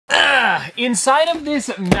inside of this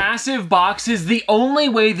massive box is the only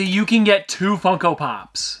way that you can get 2 Funko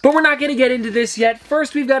Pops. But we're not gonna get into this yet.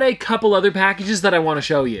 First, we've got a couple other packages that I wanna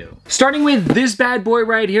show you. Starting with this bad boy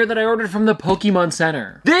right here that I ordered from the Pokemon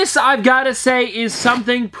Center. This, I've gotta say, is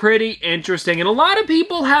something pretty interesting, and a lot of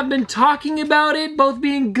people have been talking about it both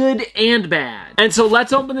being good and bad. And so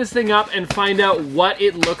let's open this thing up and find out what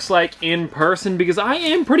it looks like in person, because I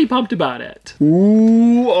am pretty pumped about it.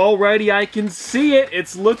 Ooh, alrighty, I can see it.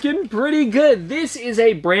 It's looking pretty good. This is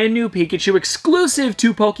a brand new Pikachu exclusive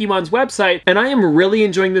to Pokemon's website, and I am really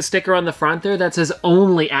enjoying the sticker on the front there that says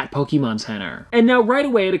only at Pokemon Center. And now right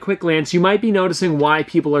away at a quick glance, you might be noticing why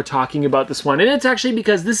people are talking about this one, and it's actually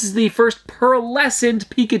because this is the first pearlescent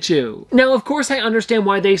Pikachu. Now, of course, I understand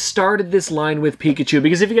why they started this line with Pikachu,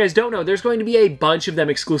 because if you guys don't know, there's going to be a bunch of them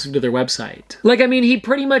exclusive to their website. Like, I mean, he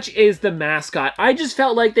pretty much is the mascot. I just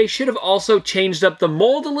felt like they should have also changed up the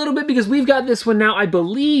mold a little bit, because we've got this one now, I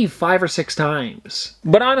believe, 5 or 6 times.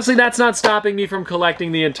 But honestly, that's not stopping me from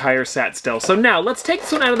collecting the entire set still. So now, let's take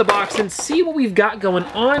this one out of the box and see what we've got going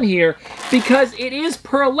on here, because it is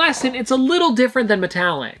pearlescent. It's a little different than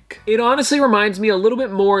metallic. It honestly reminds me a little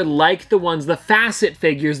bit more like the ones, the facet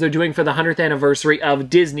figures they're doing for the 100th anniversary of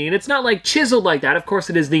Disney, and it's not like chiseled like that. Of course,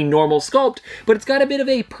 it is the normal sculpt, but it's got a bit of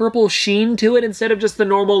a purple sheen to it instead of just the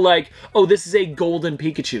normal, like, oh, this is a golden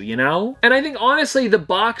Pikachu, you know? And I think, honestly, the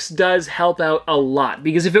box does help out a lot,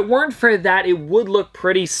 because if it weren't for that, it would look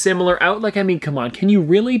pretty similar out. Like, I mean, come on, can you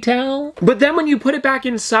really tell? But then when you put it back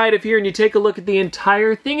inside of here and you take a look at the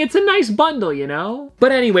entire thing, it's a nice bundle, you know?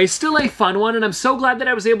 But anyway, still a fun one, and I'm so glad that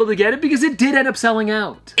I was able to get it, because it did end up selling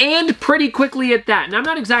out. And pretty quickly at that. And I'm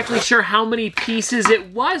not exactly sure how many pieces it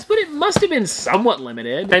was, but it must have been somewhat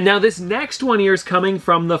limited. And now this next one here is coming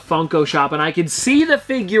from the Funko shop, and I can see the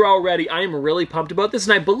figure already. I am really pumped about this,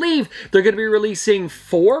 and I believe they're going to be releasing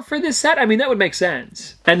 4 for this set. I mean, that would make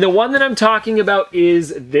sense. And the one that I'm talking about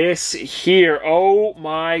is this here. Oh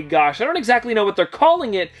my gosh. I don't exactly know what they're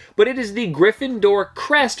calling it, but it is the Gryffindor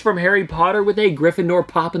crest from Harry Potter with a Gryffindor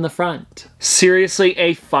pop in the front. Seriously,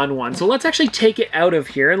 a fun one. So let's actually take it out of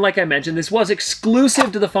here. And like I mentioned, this was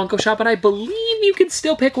exclusive to the Funko shop, and I believe you can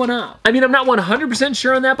still pick one up. I mean, I'm not 100%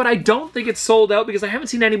 sure on that, but I don't think it's sold out, because I haven't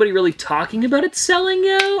seen anybody really talking about it selling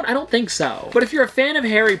out. I don't think so. But if you're a fan of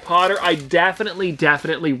Harry Potter, I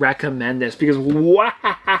definitely recommend this, because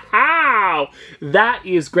wow, that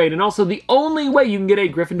is great. And also the only way you can get a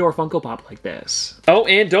Gryffindor Funko Pop like this. Oh,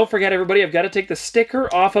 and don't forget, everybody, I've got to take the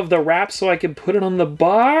sticker off of the wrap so I can put it on the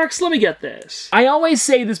box. Let me get this. I always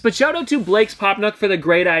say this, but shout out to Blake's Pop Nook for the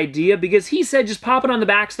great idea, because he said just pop it on the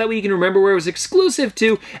back so that way you can remember where it was exclusive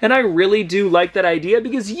to, and I really do like that idea,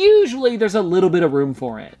 because usually there's a little bit of room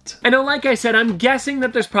for it. I know, like I said, I'm guessing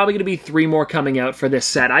that there's probably going to be 3 more coming out for this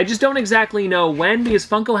set. I just don't exactly know when, because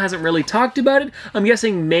Funko hasn't really talked about it. I'm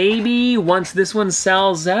guessing maybe once this one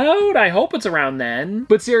sells out. I hope it's around then.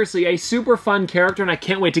 But seriously, a super fun character, and I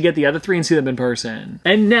can't wait to get the other 3 and see them in person.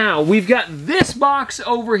 And now we've got this box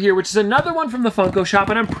over here, which is another one from the Funko shop,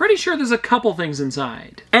 and I'm pretty sure there's a couple things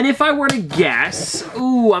inside. And if I were to guess,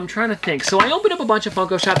 ooh, I'm trying to think. So I opened up a bunch of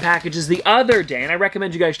Funko shop packages the other day, and I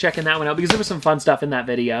recommend you guys checking that one out, because there was some fun stuff in that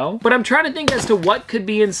video. But I'm trying to think as to what could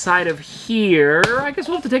be inside of here. I guess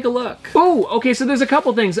we'll have to take a look. Ooh, okay, so there's a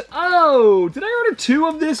couple things. Oh, did I order 2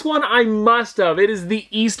 of this one? I must have. It is the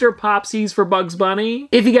Easter Popsies for Bugs Bunny.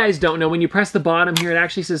 If you guys don't know, when you press the bottom here, it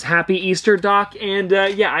actually says Happy Easter, Doc. And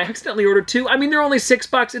yeah, I accidentally ordered 2. I mean, they're only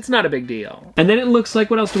 $6. It's not a big deal. And then it looks like,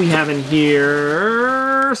 what else do we have in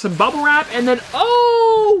here? Some bubble wrap, and then,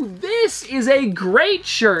 oh, this is a great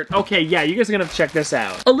shirt. Okay, yeah, you guys are gonna have to check this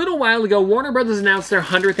out. A little while ago, Warner Brothers announced their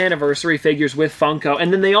 100th anniversary figures with Funko,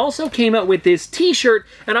 and then they also came out with this t-shirt,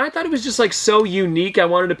 and I thought it was just like so unique, I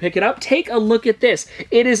wanted to pick it up. Take a look at this.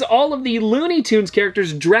 It is all of the Looney Tunes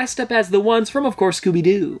characters dressed up as the ones from, of course,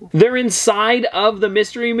 Scooby-Doo. They're inside of the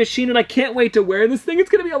Mystery Machine, and I can't wait to wear this thing. It's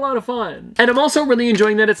gonna be a lot of fun. And I'm also really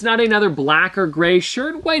enjoying that it's not another black or gray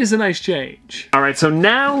shirt. White is a nice change. All right, so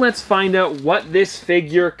now let's find out what this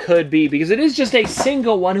figure could be, because it is just a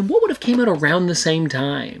single one, and what would have came out around the same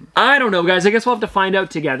time? I don't know, guys. I guess we'll have to find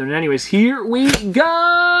out together. And anyways, here we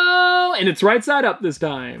go! And it's right side up this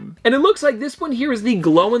time. And it looks like this one here is the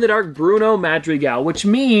glow-in-the-dark Bruno Madrigal, which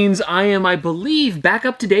means I am, I believe, back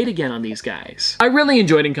up to date again on these guys. I really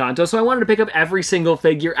enjoyed Encanto, so I wanted to pick up every single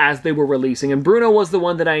figure as they were releasing, and Bruno was the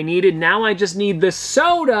one that I needed. Now I just need the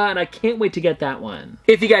soda, and I can't wait to get that one.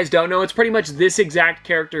 If you guys don't know, it's pretty much this exact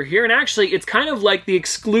character here, and actually, it's kind of like the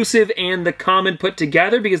exclusive exclusive and the common put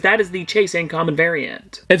together, because that is the chase and common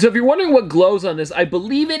variant. And so if you're wondering what glows on this, I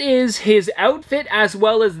believe it is his outfit as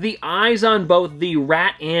well as the eyes on both the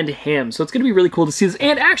rat and him. So it's gonna be really cool to see this.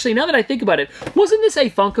 And actually, now that I think about it, wasn't this a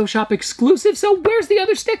Funko Shop exclusive? So where's the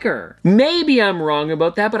other sticker? Maybe I'm wrong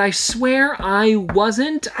about that, but I swear I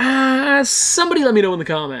wasn't. Somebody let me know in the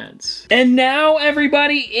comments. And now,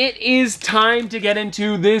 everybody, it is time to get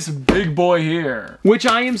into this big boy here, which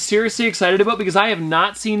I am seriously excited about because I have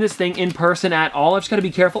not seen this thing in person at all. I've just gotta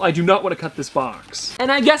be careful. I do not want to cut this box.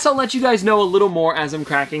 And I guess I'll let you guys know a little more as I'm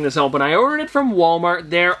cracking this open. I ordered it from Walmart.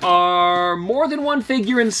 There are more than one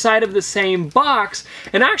figure inside of the same box,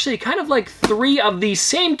 and actually kind of like 3 of the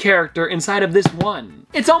same character inside of this one.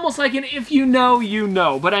 It's almost like an if you know, you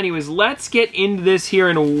know. But anyways, let's get into this here,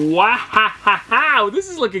 and wow, this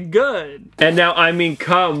is looking good. And now, I mean,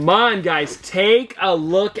 come on, guys, take a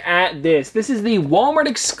look at this. This is the Walmart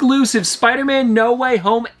exclusive Spider-Man No Way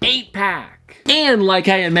Home 8-pack. And like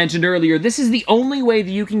I had mentioned earlier, this is the only way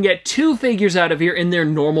that you can get 2 figures out of here in their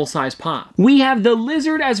normal size pop. We have the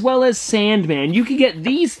Lizard as well as Sandman. You can get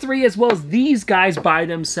these 3 as well as these guys by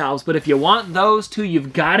themselves, but if you want those 2,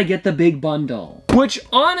 you've got to get the big bundle. Which,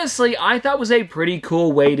 honestly, I thought was a pretty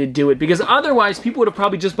cool way to do it, because otherwise people would have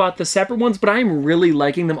probably just bought the separate ones, but I'm really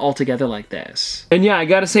liking them all together like this. And yeah, I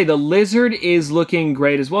gotta say, the Lizard is looking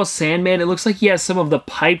great, as well as Sandman. It looks like he has some of the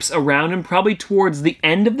pipes around him, probably towards the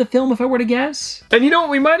end of the film, if I were to guess. And you know what,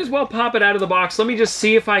 we might as well pop it out of the box. Let me just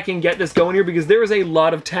see if I can get this going here, because there is a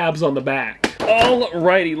lot of tabs on the back.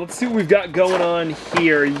 Alrighty, let's see what we've got going on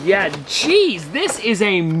here. Yeah, geez, this is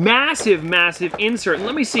a massive, massive insert. And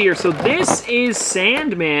let me see here. So this is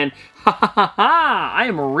Sandman. Ha ha ha ha! I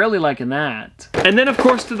am really liking that. And then, of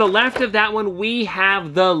course, to the left of that one, we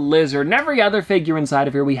have the Lizard. And every other figure inside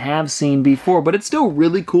of here we have seen before, but it's still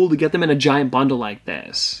really cool to get them in a giant bundle like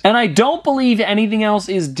this. And I don't believe anything else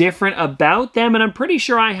is different about them, and I'm pretty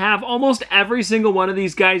sure I have almost every single one of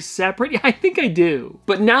these guys separate. Yeah, I think I do.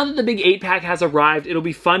 But now that the big 8-pack has arrived, it'll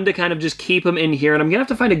be fun to kind of just keep them in here, and I'm gonna have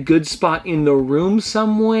to find a good spot in the room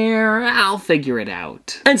somewhere. I'll figure it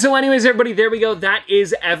out. And so anyways, everybody, there we go. That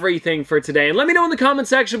is everything for today. And let me know in the comment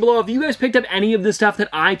section below if you guys picked up any of the stuff that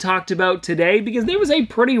I talked about today, because there was a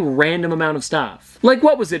pretty random amount of stuff. Like,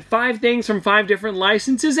 what was it? 5 things from 5 different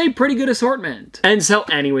licenses? A pretty good assortment. And so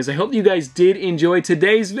anyways, I hope you guys did enjoy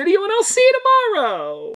today's video, and I'll see you tomorrow!